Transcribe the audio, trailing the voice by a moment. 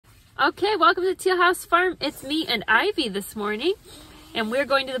Okay, welcome to Teal House Farm. It's me and Ivy this morning, and we're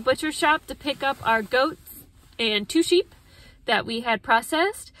going to the butcher shop to pick up our goats and 2 sheep that we had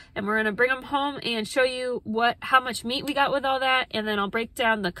processed, and we're going to bring them home and show you how much meat we got with all that, and then I'll break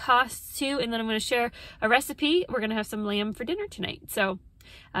down the costs too, and then I'm going to share a recipe. We're going to have some lamb for dinner tonight, so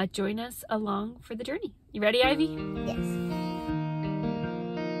join us along for the journey. You ready, Ivy? Yes.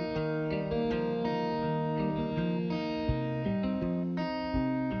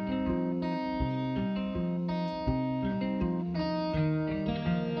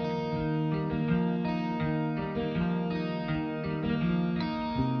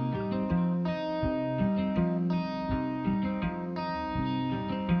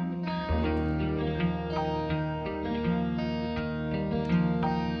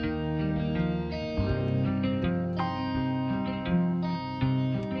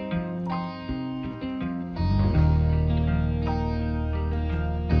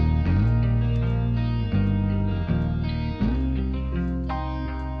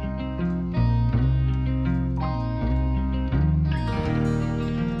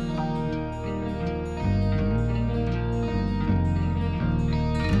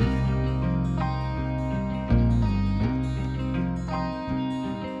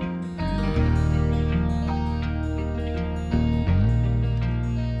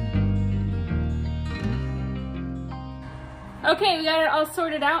 Okay, we got it all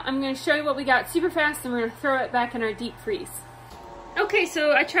sorted out. I'm going to show you what we got super fast, and we're going to throw it back in our deep freeze. Okay,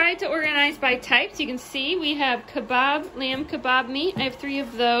 so I tried to organize by types. You can see we have lamb kebab meat. I have 3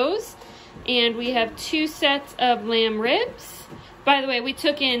 of those. And we have 2 sets of lamb ribs. By the way, we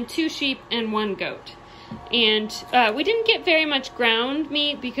took in 2 sheep and 1 goat. And we didn't get very much ground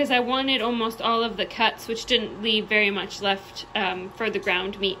meat because I wanted almost all of the cuts, which didn't leave very much left for the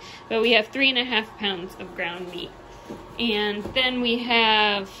ground meat. But we have 3.5 pounds of ground meat. And then we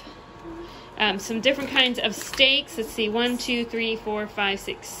have some different kinds of steaks. Let's see, 1, 2, 3, 4, 5,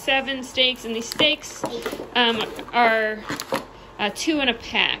 6, 7 steaks. And these steaks are 2 in a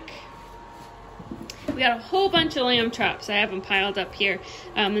pack. We got a whole bunch of lamb chops. I have them piled up here.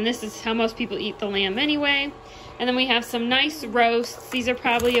 And this is how most people eat the lamb anyway. And then we have some nice roasts. These are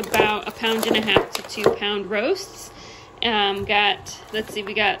probably about 1.5 pounds to 2 pound roasts. Let's see,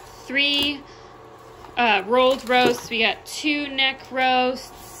 we got 3 rolled roasts. We got 2 neck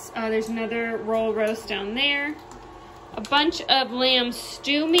roasts. There's another roll roast down there. A bunch of lamb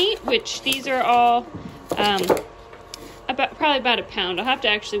stew meat, which these are all probably about 1 pound. I'll have to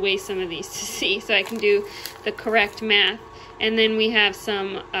actually weigh some of these to see so I can do the correct math. And then we have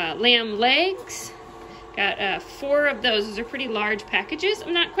some lamb legs. Got 4 of those. Those are pretty large packages.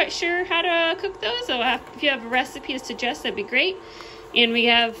 I'm not quite sure how to cook those, so if you have a recipe to suggest, that'd be great. And we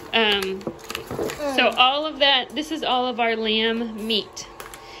have, so all of that, this is all of our lamb meat.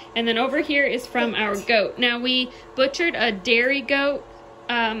 And then over here is from our goat. Now we butchered a dairy goat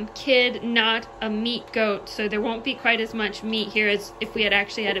kid, not a meat goat, so there won't be quite as much meat here as if we had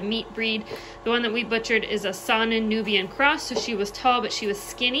actually had a meat breed. The one that we butchered is a Saanen Nubian cross, so she was tall but she was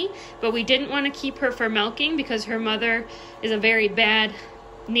skinny. But we didn't want to keep her for milking because her mother is a very bad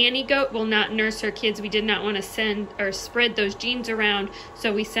nanny goat, will not nurse her kids. We did not want to send or spread those genes around,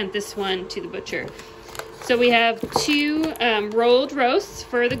 so we sent this one to the butcher. So we have 2 rolled roasts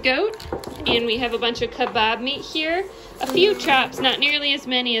for the goat, and we have a bunch of kebab meat here. A few chops, not nearly as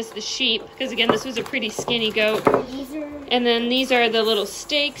many as the sheep, because again, this was a pretty skinny goat. And then these are the little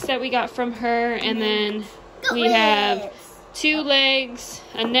steaks that we got from her, and then we have 2 legs,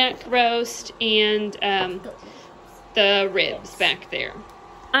 a neck roast, and the ribs back there.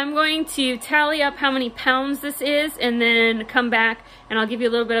 I'm going to tally up how many pounds this is and then come back and I'll give you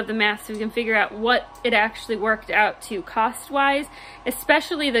a little bit of the math so we can figure out what it actually worked out to cost-wise.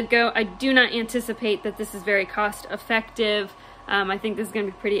 Especially the goat, I do not anticipate that this is very cost-effective. I think this is going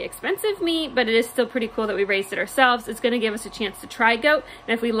to be pretty expensive meat, but it is still pretty cool that we raised it ourselves. It's going to give us a chance to try goat,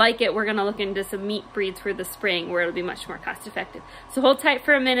 and if we like it, we're going to look into some meat breeds for the spring where it'll be much more cost-effective. So hold tight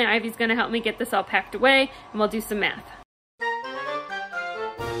for a minute. Ivy's going to help me get this all packed away, and we'll do some math.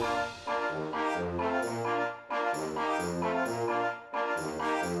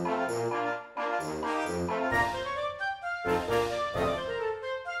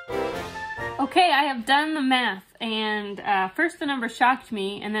 Okay, I have done the math, and first the number shocked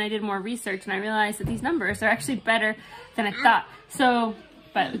me, and then I did more research, and I realized that these numbers are actually better than I thought. So,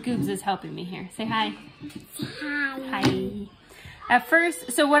 but Goobs is helping me here. Say hi. Hi. Hi. At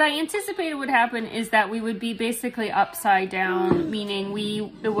first, so what I anticipated would happen is that we would be basically upside down, meaning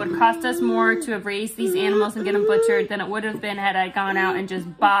it would cost us more to have raised these animals and get them butchered than it would have been had I gone out and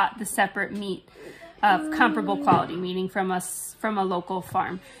just bought the separate meat of comparable quality, meaning from a local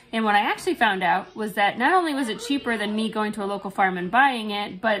farm. And what I actually found out was that not only was it cheaper than me going to a local farm and buying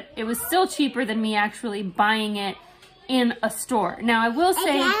it, but it was still cheaper than me actually buying it in a store. Now I will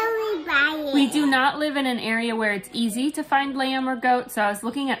say we do not live in an area where it's easy to find lamb or goat, so I was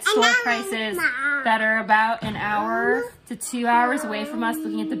looking at store prices that are about an hour to 2 hours away from us,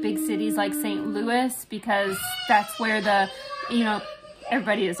 looking at the big cities like St. Louis, because that's where the, you know,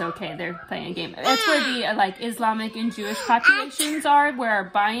 everybody is okay, they're playing a game. That's where the like Islamic and Jewish populations are, where are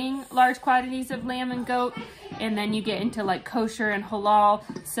buying large quantities of lamb and goat, and then you get into like kosher and halal,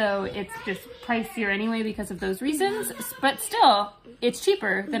 so it's just pricier anyway because of those reasons, but still it's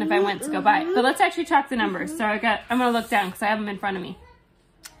cheaper than if I went to go buy it. But let's actually talk the numbers. So I'm gonna look down because I have them in front of me.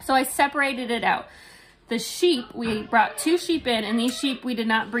 So I separated it out. The sheep, we brought 2 sheep in, and these sheep we did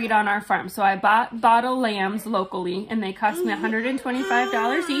not breed on our farm. So I bought bottle lambs locally, and they cost me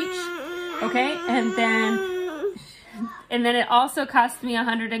 $125 each. Okay, and then it also cost me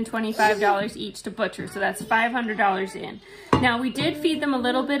 $125 each to butcher, so that's $500 in. Now we did feed them a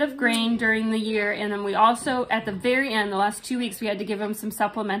little bit of grain during the year, and then we also, at the very end, the last 2 weeks, we had to give them some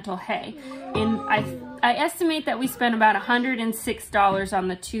supplemental hay. And I estimate that we spent about $106 on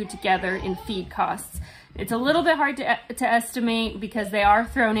the 2 together in feed costs. It's a little bit hard to estimate because they are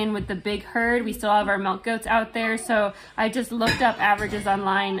thrown in with the big herd. We still have our milk goats out there, so I just looked up averages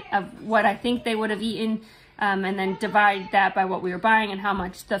online of what I think they would have eaten, and then divide that by what we were buying and how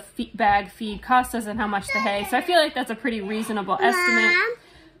much the bag feed cost us and how much the hay. So I feel like that's a pretty reasonable estimate.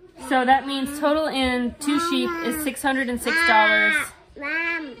 So that means total in 2 sheep is $606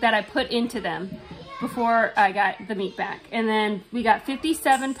 that I put into them before I got the meat back. And then we got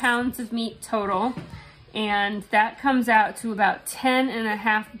 57 pounds of meat total, and that comes out to about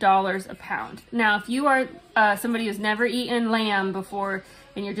 $10.50 a pound. Now, if you are somebody who's never eaten lamb before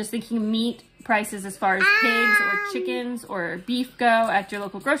and you're just thinking meat prices as far as pigs or chickens or beef go at your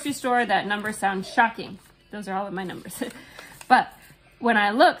local grocery store, that number sounds shocking. Those are all of my numbers. But when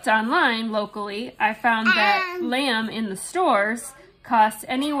I looked online locally, I found that lamb in the stores costs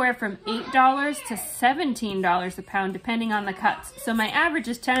anywhere from $8 to $17 a pound, depending on the cuts. So my average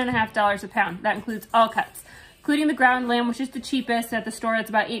is $10.50 a pound. That includes all cuts, including the ground lamb, which is the cheapest at the store. It's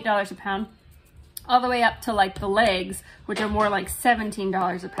about $8 a pound, all the way up to like the legs, which are more like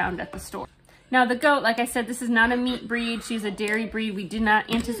 $17 a pound at the store. Now the goat, like I said, this is not a meat breed. She's a dairy breed. We did not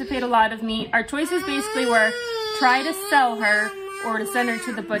anticipate a lot of meat. Our choices basically were try to sell her or to send her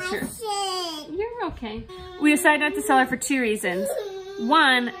to the butcher. You're okay. We decided not to sell her for 2 reasons.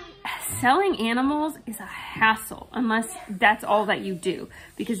 One, selling animals is a hassle unless that's all that you do,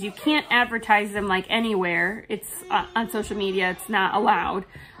 because you can't advertise them like anywhere. It's on social media, it's not allowed.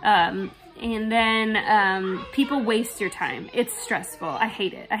 And then people waste your time. It's stressful. I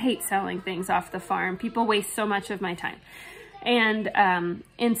hate it. I hate selling things off the farm. People waste so much of my time. And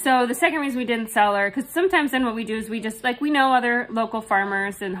so the second reason we didn't sell her, because sometimes then what we do is we just, like, we know other local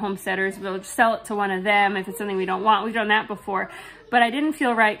farmers and homesteaders, we'll just sell it to one of them if it's something we don't want. We've done that before. But I didn't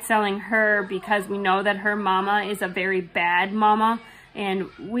feel right selling her because we know that her mama is a very bad mama, and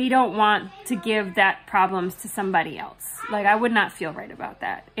we don't want to give that problems to somebody else. Like, I would not feel right about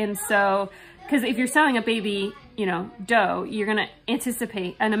that. And so, because if you're selling a baby, you know, doe, you're going to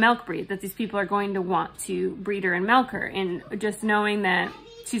anticipate in a milk breed that these people are going to want to breed her and milk her. And just knowing that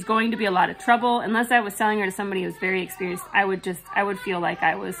she's going to be a lot of trouble, unless I was selling her to somebody who's very experienced, I would feel like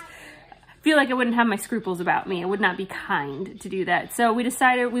I wouldn't have my scruples about me. It would not be kind to do that. So we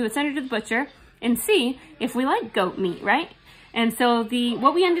decided we would send her to the butcher and see if we like goat meat, right? And so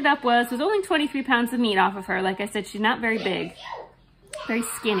what we ended up was only 23 pounds of meat off of her. Like I said, she's not very big, very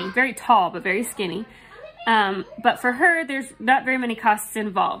skinny, very tall, but very skinny. But for her, there's not very many costs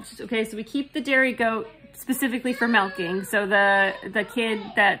involved. Okay, so we keep the dairy goat specifically for milking. So the kids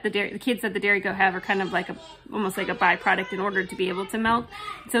that the dairy goat have are kind of like almost like a byproduct in order to be able to milk.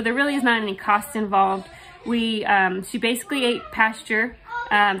 So there really is not any cost involved. She basically ate pasture,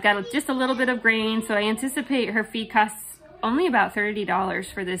 got just a little bit of grain. So I anticipate her feed costs only about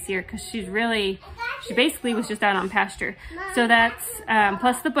 $30 for this year, because she basically was just out on pasture. So that's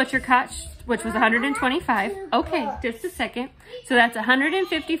plus the butcher cut, which was $125. Okay, just a second. So that's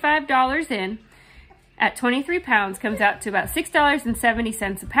 $155 in. At 23 pounds, comes out to about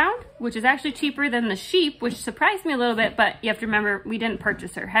 $6.70 a pound, which is actually cheaper than the sheep, which surprised me a little bit, but you have to remember, we didn't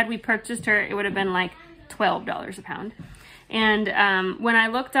purchase her. Had we purchased her, it would have been like $12 a pound. And when I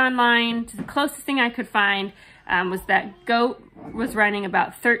looked online, the closest thing I could find was that goat was running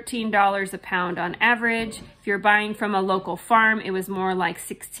about $13 a pound on average. If you're buying from a local farm, it was more like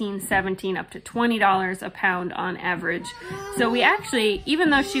 $16, $17, up to $20 a pound on average. So we actually, even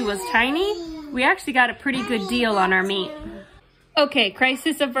though she was tiny, We actually got a pretty good deal on our meat. Okay,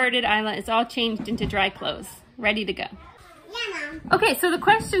 crisis averted. Isla is all changed into dry clothes. Ready to go. Okay, so the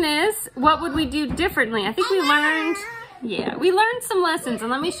question is, what would we do differently? I think we learned some lessons,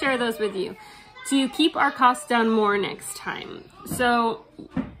 and let me share those with you to keep our costs down more next time. So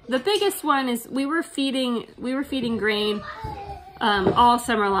the biggest one is we were feeding grain all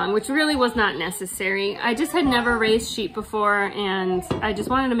summer long, which really was not necessary. I just had never raised sheep before, and I just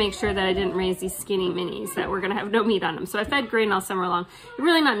wanted to make sure that I didn't raise these skinny minis that were gonna have no meat on them. So I fed grain all summer long.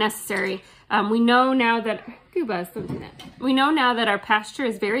 Really not necessary. We know now that, Goobas, don't do that. We know now that our pasture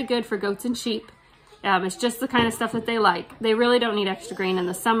is very good for goats and sheep. It's just the kind of stuff that they like. They really don't need extra grain in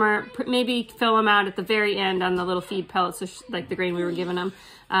the summer. Maybe fill them out at the very end on the little feed pellets, like the grain we were giving them.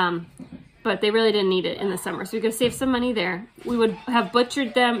 But they really didn't need it in the summer. So we could save some money there. We would have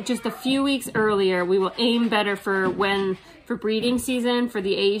butchered them just a few weeks earlier. We will aim better for breeding season, for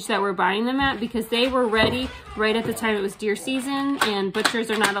the age that we're buying them at, because they were ready right at the time it was deer season, and butchers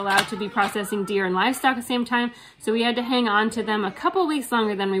are not allowed to be processing deer and livestock at the same time. So we had to hang on to them a couple weeks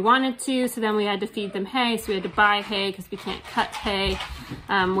longer than we wanted to. So then we had to feed them hay. So we had to buy hay because we can't cut hay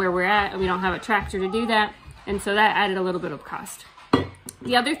where we're at. We don't have a tractor to do that. And so that added a little bit of cost.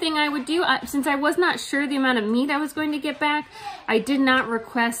 The other thing I would do, since I was not sure the amount of meat I was going to get back, I did not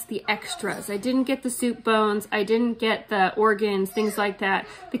request the extras. I didn't get the soup bones. I didn't get the organs, things like that,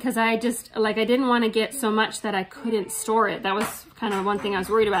 because I didn't want to get so much that I couldn't store it. That was kind of one thing I was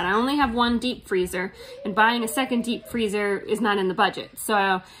worried about. I only have one deep freezer, and buying a second deep freezer is not in the budget.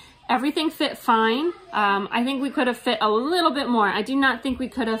 So everything fit fine. I think we could have fit a little bit more. I do not think we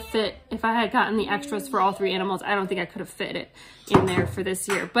could have fit, if I had gotten the extras for all 3 animals, I don't think I could have fit it in there for this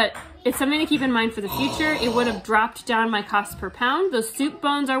year. But it's something to keep in mind for the future. It would have dropped down my cost per pound. Those soup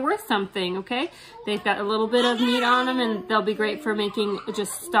bones are worth something, okay? They've got a little bit of meat on them, and they'll be great for making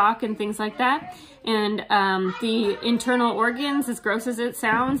just stock and things like that. And the internal organs, as gross as it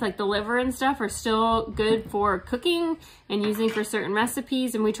sounds, like the liver and stuff, are still good for cooking and using for certain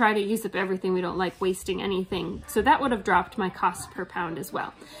recipes. And we try to use up everything. We don't like wasting anything. So that would have dropped my cost per pound as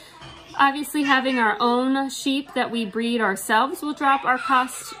well. Obviously, having our own sheep that we breed ourselves will drop our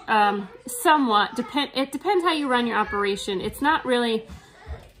cost somewhat. It depends how you run your operation. It's not really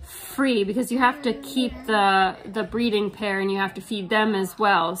free because you have to keep the breeding pair and you have to feed them as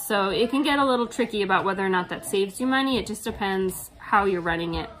well. So it can get a little tricky about whether or not that saves you money. It just depends how you're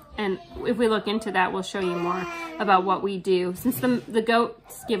running it. And if we look into that, we'll show you more about what we do. Since the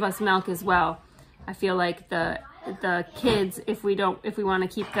goats give us milk as well, I feel like the kids, if we want to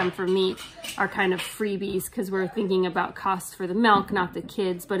keep them for meat, are kind of freebies because we're thinking about costs for the milk, not the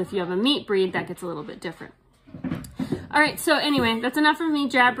kids. But if you have a meat breed, that gets a little bit different. All right, so anyway, that's enough of me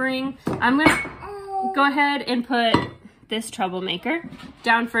jabbering. I'm gonna go ahead and put this troublemaker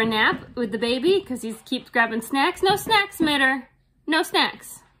down for a nap with the baby because he keeps grabbing snacks. No snacks, Mitter. No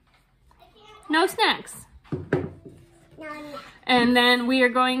snacks. No snacks. And then we are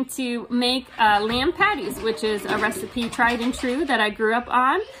going to make lamb patties, which is a recipe tried and true that I grew up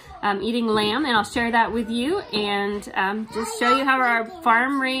on, eating lamb, and I'll share that with you and just show you how our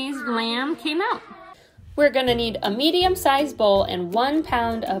farm-raised lamb came out. We're gonna need a medium-sized bowl and 1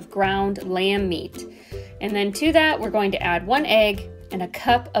 pound of ground lamb meat. And then to that, we're going to add 1 egg and a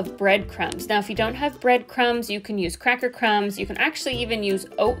cup of breadcrumbs. Now, if you don't have breadcrumbs, you can use cracker crumbs. You can actually even use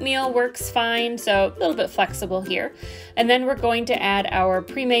oatmeal, works fine, so a little bit flexible here. And then we're going to add our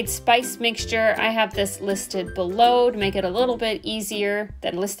pre-made spice mixture. I have this listed below to make it a little bit easier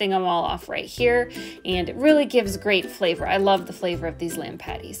than listing them all off right here. And it really gives great flavor. I love the flavor of these lamb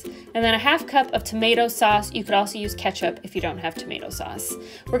patties. And then a 1/2 cup of tomato sauce. You could also use ketchup if you don't have tomato sauce.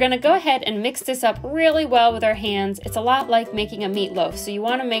 We're gonna go ahead and mix this up really well with our hands. It's a lot like making a meatloaf. So you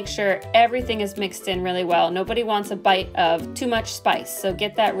want to make sure everything is mixed in really well. Nobody wants a bite of too much spice, so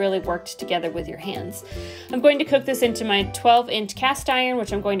get that really worked together with your hands. I'm going to cook this into my 12-inch cast iron,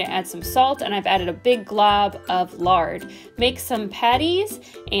 which I'm going to add some salt, and I've added a big glob of lard. Make some patties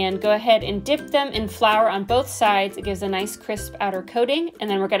and go ahead and dip them in flour on both sides. It gives a nice crisp outer coating, and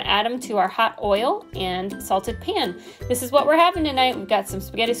then we're going to add them to our hot oil and salted pan. This is what we're having tonight. We've got some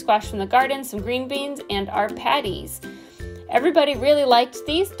spaghetti squash from the garden, some green beans, and our patties. Everybody really liked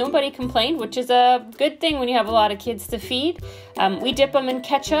these. Nobody complained, which is a good thing when you have a lot of kids to feed. We dip them in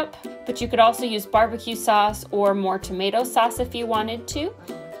ketchup, but you could also use barbecue sauce or more tomato sauce if you wanted to.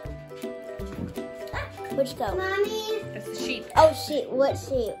 Which goat? Mommy. That's the sheep. Oh, sheep. What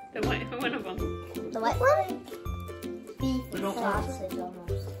sheep? The white one of them. The white one? Beef and sausage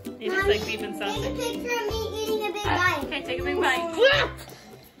almost. It looks like beef and sausage. Take a picture of me eating a big bite. Okay, take a big bite.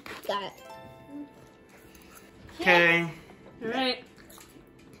 Got it. Okay. All right.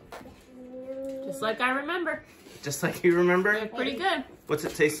 Just like I remember. Just like you remember? They're pretty good. What's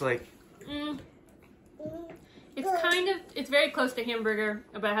it taste like? It's very close to hamburger,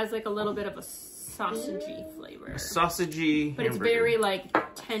 but it has like a little bit of a sausagey flavor. A sausagey But hamburger. it's very like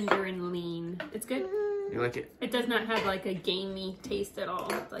tender and lean. It's good. You like it? It does not have like a gamey taste at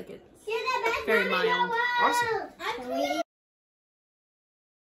all. Like it's very mild. Awesome.